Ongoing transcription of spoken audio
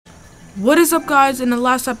What is up, guys? In the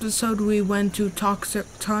last episode we went to Toxic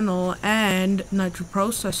Tunnel and Nitro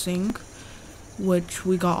Processing, which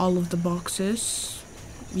we got all of the boxes.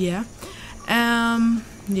 Yeah,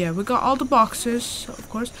 we got all the boxes, of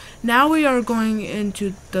course. Now we are going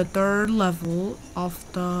into the third level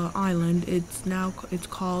of the island. It's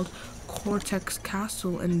called Cortex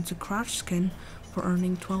Castle, and it's a crash skin for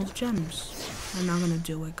earning 12 gems. I'm not gonna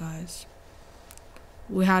do it, guys.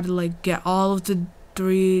 We had to get all of the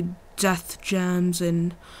 3 death gems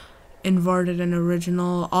and inverted and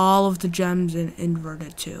original, all of the gems and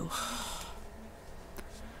inverted too.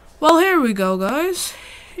 Well, here we go, guys.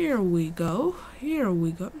 Here we go. We're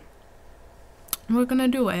gonna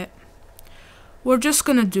do it. We're just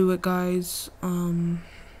gonna do it, guys.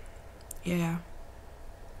 Yeah.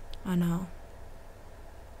 I know.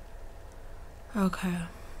 Okay.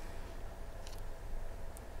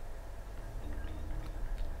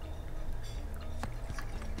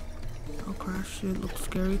 Oh, crash, it looks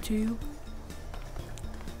scary to you?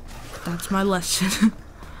 That's my lesson.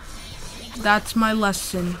 That's my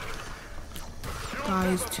lesson.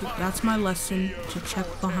 Guys, that's my lesson, to check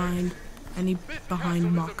behind any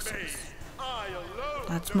boxes.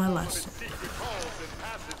 That's my lesson.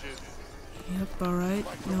 Yep, alright.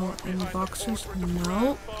 No, any boxes?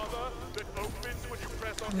 No.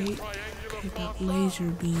 Wait. Okay, that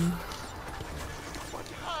laser beam.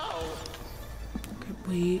 Okay,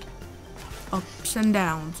 wait. Ups and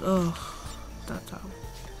downs. Ugh. That's how.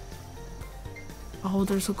 Oh,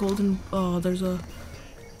 there's a golden. Oh, there's a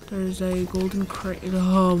golden crate.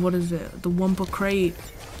 Oh, what is it? The Wumpa crate.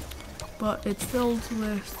 But it's filled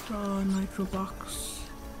with nitro box.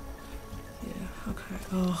 Yeah. Okay.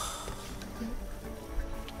 Oh.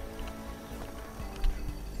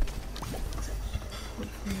 Wait.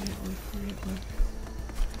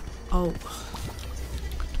 Oh.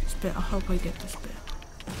 This bit. I hope I get this bit.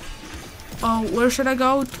 Oh, where should I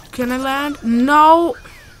go? Can I land? No!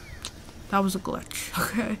 That was a glitch.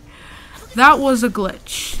 Okay. That was a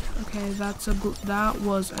glitch. Okay, that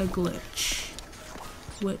was a glitch.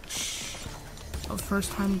 A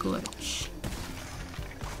first time glitch.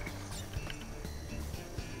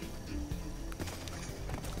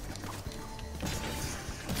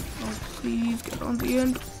 Oh, please get on the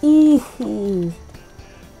end. Ooh.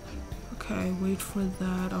 Okay, wait for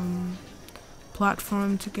that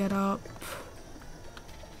platform to get up.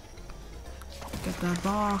 Get that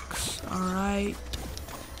box. Alright,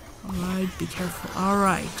 be careful.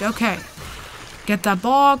 Alright, okay. Get that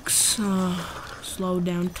box. Slow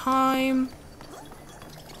down time.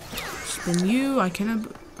 Spin you. I can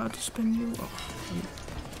about to spin you. Oh,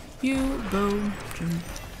 you. Boom. Jump.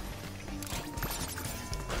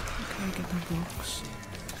 Okay, get that box.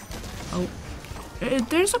 Oh.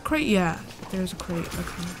 There's a crate. Yeah, there's a crate.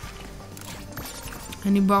 Okay.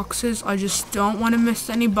 Any boxes? I just don't want to miss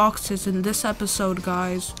any boxes in this episode,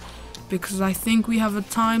 guys, because I think we have a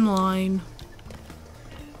timeline.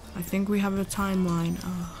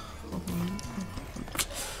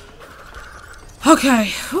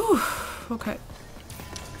 Okay. Whew. Okay.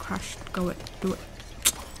 Crash. Go it. Do it.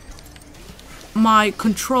 My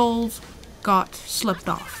controls got slipped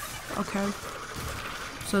off. Okay.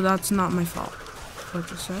 So that's not my fault. What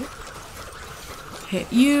to say?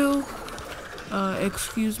 Hit you.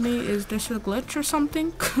 Excuse me, is this a glitch or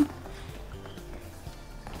something?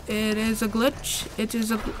 It is a glitch. It is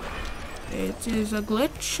a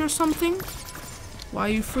glitch or something? Why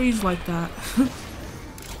you freeze like that?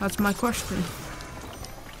 That's my question.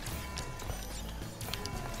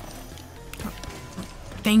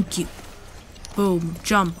 Thank you. Boom,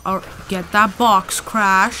 jump. Get that box,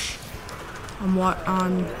 Crash. I'm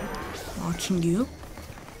watching you.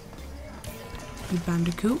 You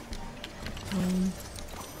bandicoot.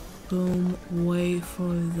 Boom, wait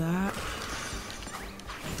for that.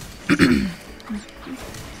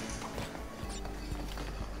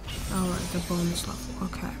 Alright, the bonus level,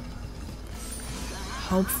 okay.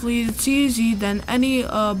 Hopefully it's easy than any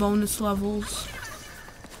bonus levels.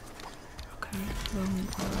 Okay,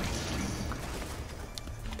 alright.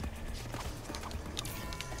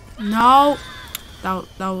 No! That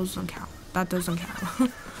doesn't count. That doesn't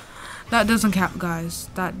count. That doesn't count, guys.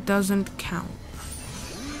 That doesn't count.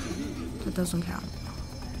 That doesn't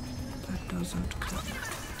count.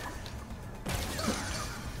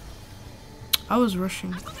 I was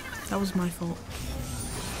rushing. That was my fault.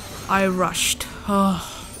 I rushed. Oh.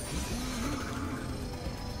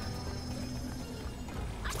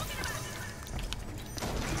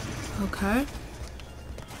 Okay.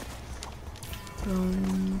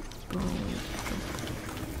 Boom.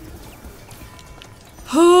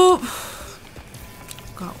 Oh.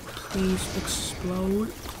 God, please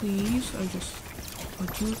explode. please. I just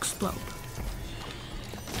want you to explode.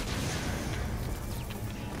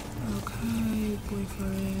 Okay, wait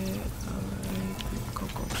for it. Alright, go,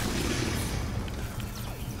 please.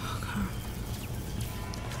 Okay.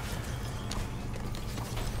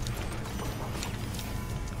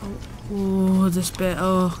 Oh, this bit.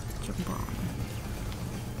 Oh, jump on.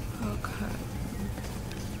 Okay.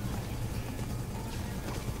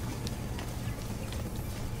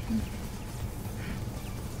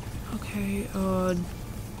 Okay,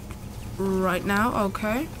 right now,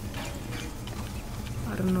 okay.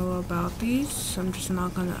 I don't know about these. I'm just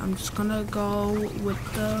gonna go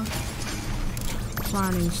with the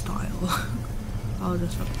planning style. I'll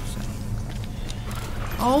just have to say.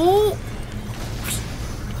 Oh!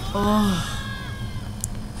 Oh.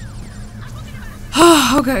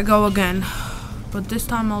 Okay, go again. But this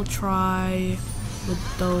time I'll try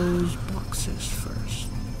with those boxes first.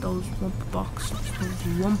 Those Wumpa boxes. Those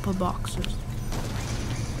Wumpa boxes.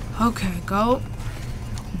 Okay, go.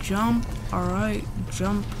 Jump. Alright.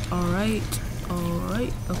 Jump. Alright.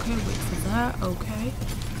 Alright. Okay, wait for that. Okay.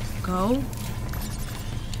 Go.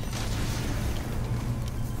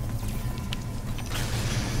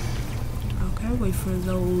 Okay, wait for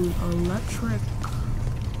those electric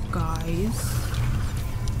guys.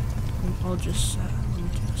 I'll just say.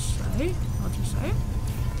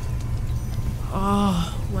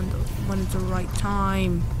 Oh, when is the right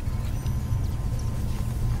time?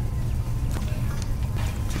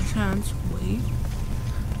 Chance, wait.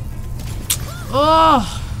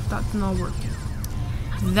 Oh, that's not working.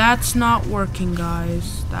 That's not working,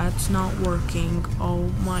 guys. That's not working.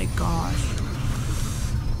 Oh my gosh.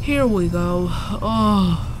 Here we go.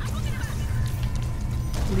 Oh.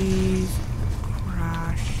 Please.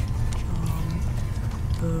 Crash. Jump.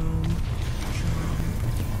 Boom. Jump.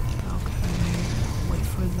 Okay. Wait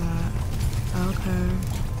for that. Okay.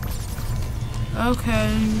 Okay.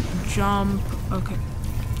 Jump. Okay.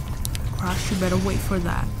 Crash, you better wait for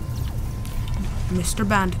that. Mr.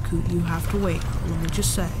 Bandicoot, you have to wait. Let me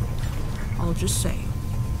just say. I'll just say.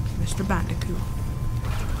 Mr. Bandicoot.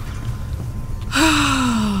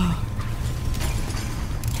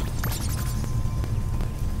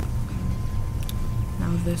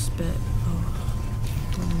 Now this bit. Oh.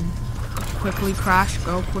 Quickly, Crash.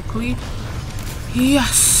 Go quickly.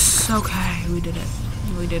 Yes! Okay, we did it.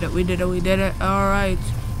 We did it. We did it. We did it. Alright.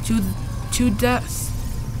 Two deaths.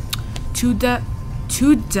 Two deaths.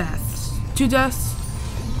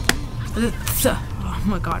 Oh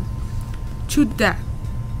my god. Two deaths.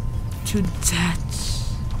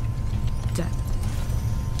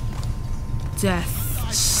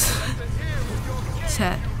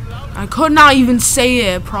 I could not even say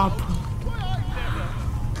it properly.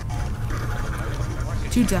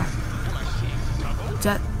 Two deaths.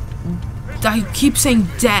 I keep saying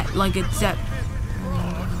debt like it's debt.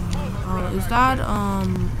 Is that a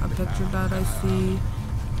picture that I see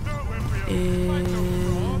is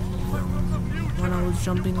when I was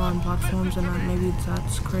jumping on platforms, and maybe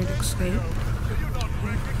that's Great Escape.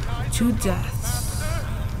 Two deaths.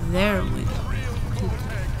 There we go. Two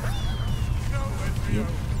deaths. Yep.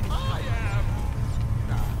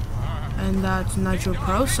 And that's nitro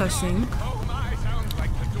processing,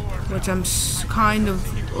 which I'm kind of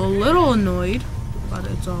a little annoyed, but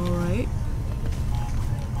it's alright.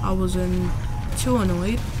 I wasn't too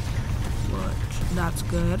annoyed, but that's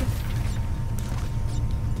good.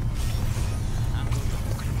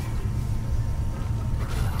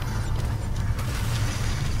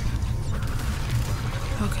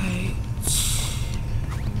 Okay.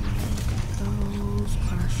 Those.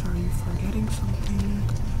 Crash, are you forgetting something?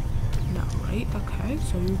 No, right? Okay,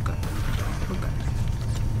 so you're good. We're good.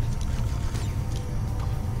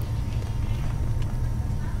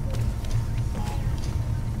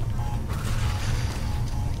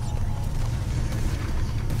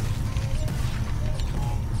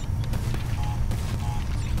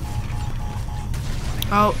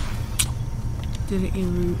 Oh,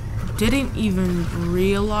 didn't even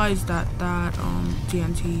realize that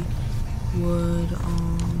TNT would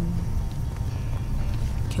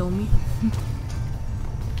kill me,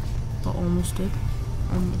 but almost did,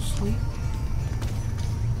 almostly.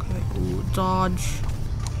 Okay, ooh, dodge,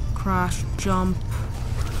 crash, jump.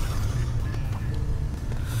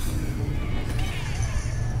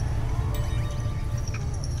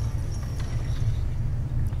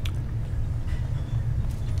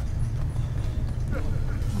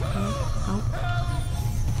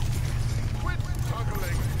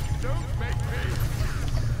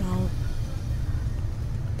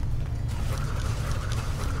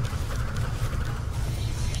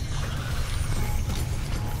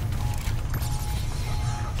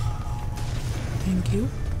 Thank you.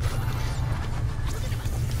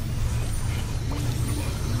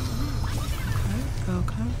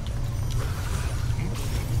 Okay.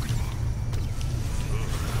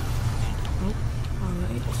 Oh,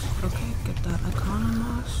 alright. Okay, get that icon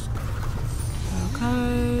mask.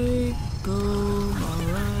 Okay. Boom.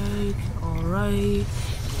 Alright.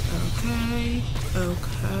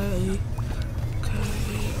 Okay.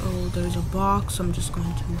 Oh, there's a box. I'm just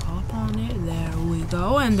going to hop on it. There we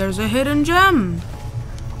go. And there's a hidden gem.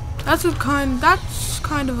 That's kind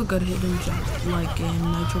of a good hidden gem, like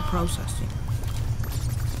in nitro processing.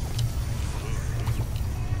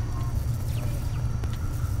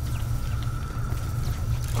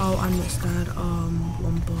 Oh, I missed that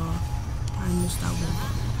one bar. I missed that one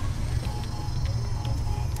bar.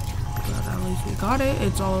 But at least we got it.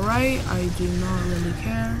 It's alright. I do not really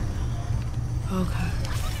care. Okay.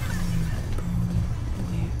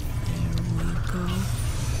 There we go.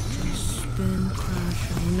 Just spin, crash.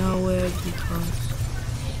 I know it because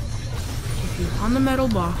if you're on the metal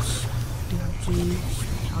box, you have to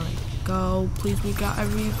alright, go. Please, we got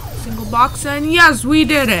every single box, and yes, we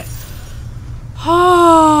did it.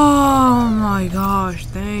 Oh my gosh,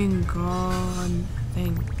 thank God.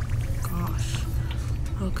 Thank gosh.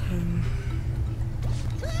 Okay.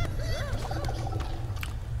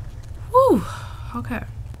 Whew. Okay.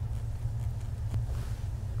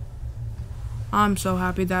 I'm so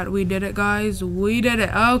happy that we did it, guys. We did it.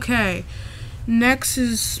 Okay. Next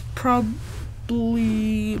is probably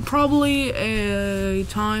a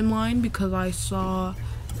timeline because I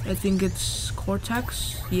think it's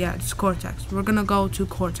Cortex. Yeah, it's Cortex. We're gonna go to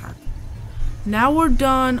Cortex. Now we're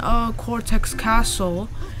done Cortex Castle.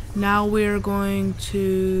 Now we're going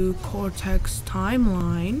to Cortex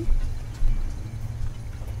Timeline.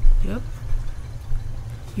 Yep.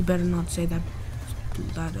 You better not say that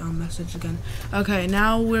message again. Okay,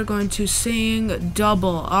 now we're going to Seeing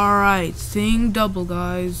Double. Alright, Seeing Double,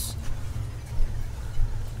 guys.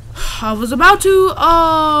 I was about to,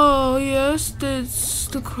 oh, yes, it's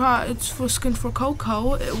for Skin for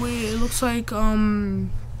Coco. It looks like,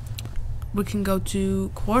 we can go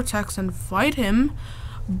to Cortex and fight him,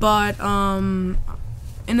 but, in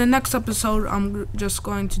the next episode, I'm just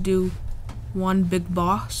going to do one big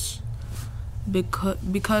boss,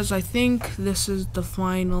 because I think this is the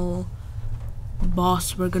final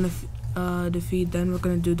boss we're gonna defeat. Then we're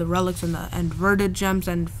gonna do the relics and the inverted gems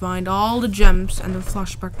and find all the gems and the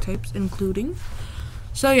flashback tapes including.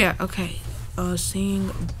 So yeah, okay.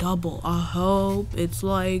 Seeing Double. I hope it's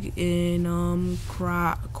like in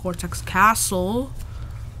Cortex Castle.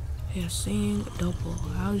 Yeah, Seeing Double.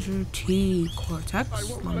 How's your tea,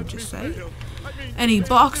 Cortex? Let me just say. Any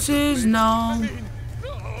boxes? No.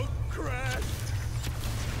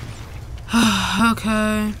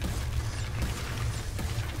 Okay.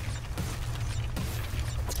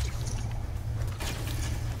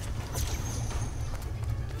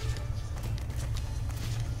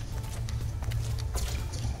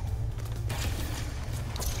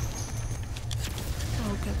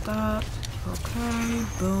 Get that. Okay,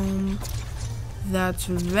 boom. That's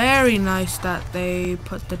very nice that they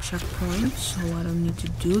put the checkpoint, so I don't need to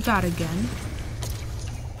do that again.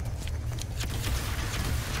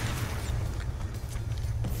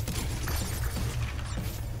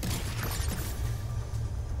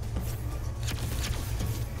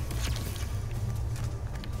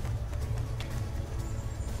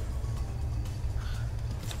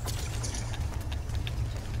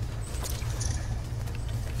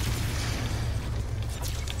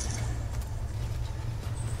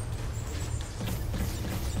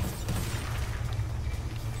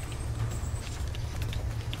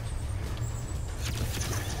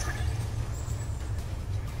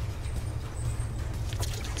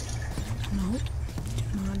 Nope,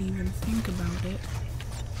 did not even think about it.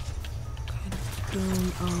 Okay,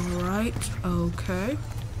 boom, alright, okay.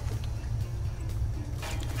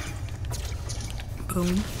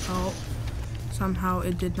 Boom, oh, somehow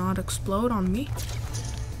it did not explode on me,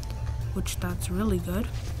 which that's really good.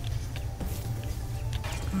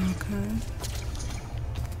 Okay.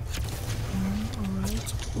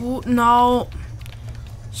 Alright. Ooh, no!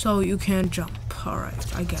 So you can't jump.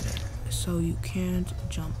 Alright, I get it. So you can't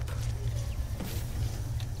jump.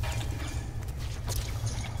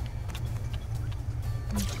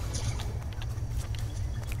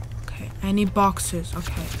 Any boxes?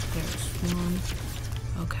 Okay, there's one.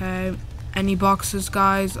 Okay, any boxes,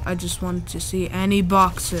 guys? I just want to see any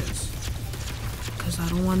boxes, because I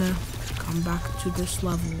don't want to come back to this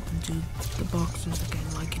level and do the boxes again,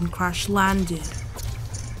 like in Crash Landed.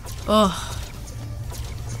 Ugh.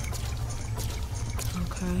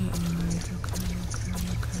 Okay, alright, okay.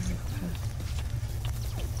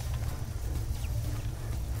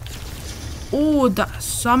 Oh, that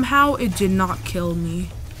somehow it did not kill me.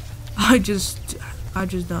 I just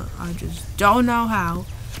don't know how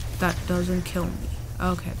that doesn't kill me.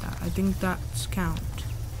 Okay, I think that's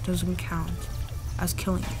doesn't count as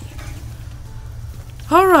killing me.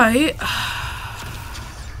 All right.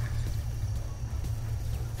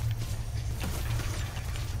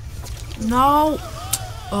 No.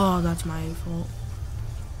 Oh, that's my fault.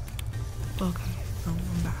 Okay. No,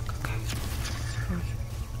 I'm back. Okay.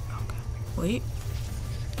 Okay. Wait.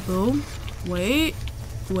 Boom. Wait.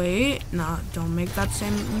 Wait. Nah, don't make that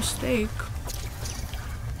same mistake.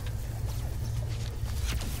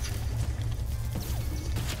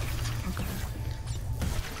 Okay.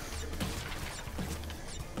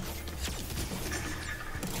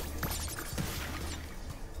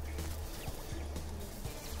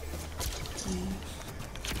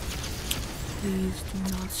 Please do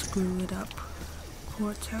not screw it up,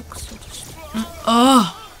 Cortex.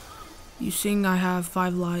 You seeing I have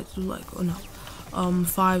 5 lives, like, oh no,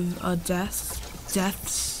 5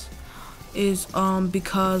 deaths is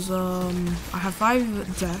because I have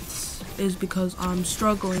 5 deaths is because I'm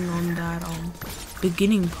struggling on that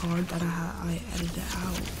beginning part that I edited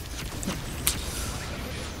out.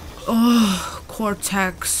 Oh,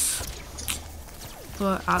 Cortex.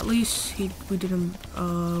 But at least we didn't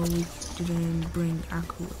bring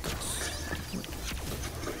Aku with us. Wait.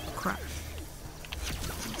 Crash.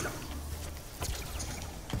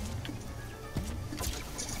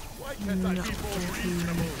 No,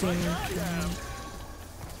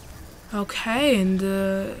 okay, and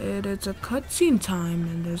it's a cutscene time,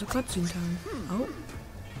 and there's a cutscene time. Oh,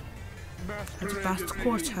 that's past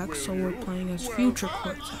Cortex, so we're playing as future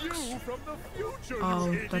Cortex.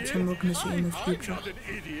 Oh, that's him we're gonna see in the future.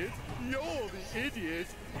 You're the idiot!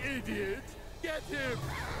 Idiot! Get him!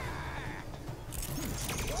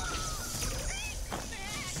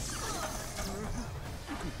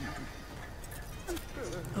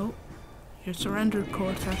 Oh, you're surrendered,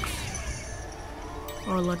 Cortex.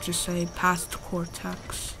 Or let's just say past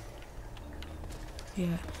Cortex.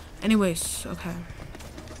 Yeah. Anyways, okay.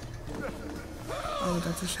 Oh,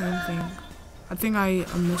 that's the same thing. I think I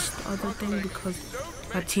missed the other thing because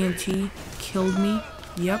that TNT killed me.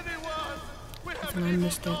 Yep. I think I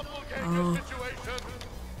missed it. Oh.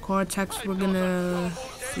 Cortex, we're gonna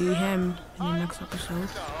see him in the next episode.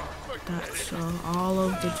 That's all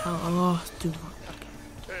of the oh,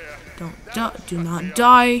 do not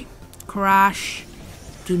die. Crash.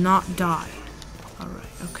 Do not die.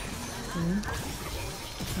 Alright, okay. Boom.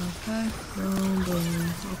 Okay, boom,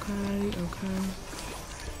 boom. Okay, okay.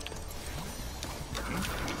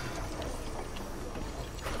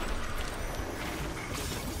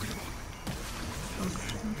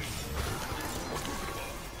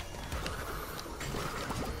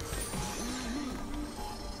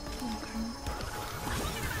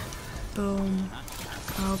 Boom.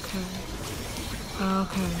 Okay.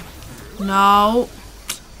 Okay. No.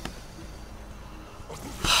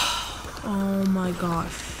 Oh my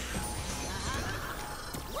gosh.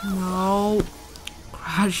 No.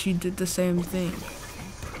 Crash, you did the same thing.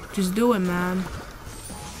 Just do it, man.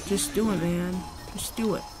 Just do it, man. Just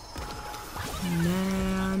do it.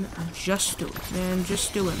 Man, just do it. Man,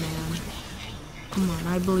 just do it, man. Come on,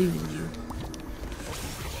 I believe in you.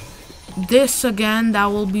 This again, that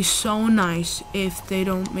will be so nice if they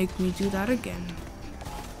don't make me do that again.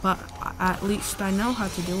 But at least I know how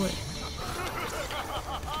to do it.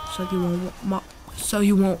 So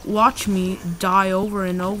you won't watch me die over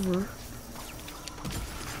and over.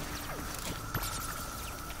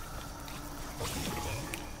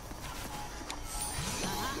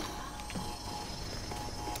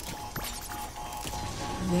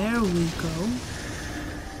 There we go.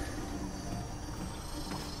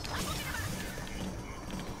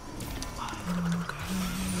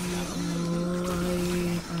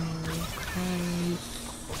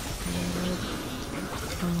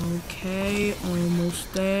 Okay,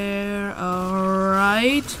 almost there.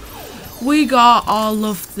 Alright. We got all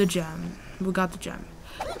of the gem. We got the gem.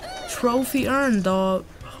 Trophy earned, the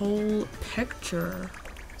whole picture.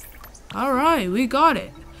 Alright, we got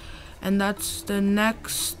it. And that's the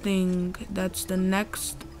next thing. That's the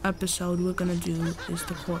next episode we're gonna do is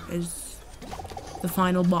the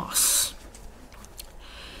final boss.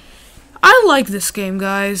 I like this game,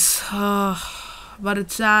 guys. But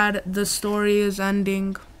it's sad the story is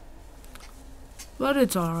ending. But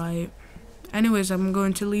it's alright. Anyways, I'm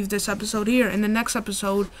going to leave this episode here. In the next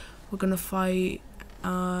episode, we're gonna fight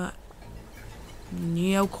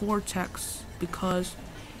Neo Cortex because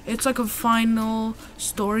it's like a final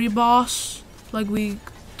story boss. Like we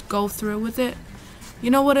go through with it.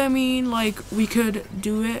 You know what I mean? Like we could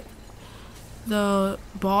do it the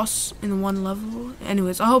boss in one level.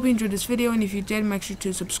 Anyways, I hope you enjoyed this video, and if you did, make sure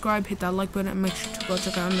to subscribe, hit that like button, and make sure to go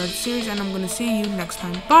check out another series, and I'm gonna see you next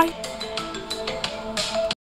time. Bye!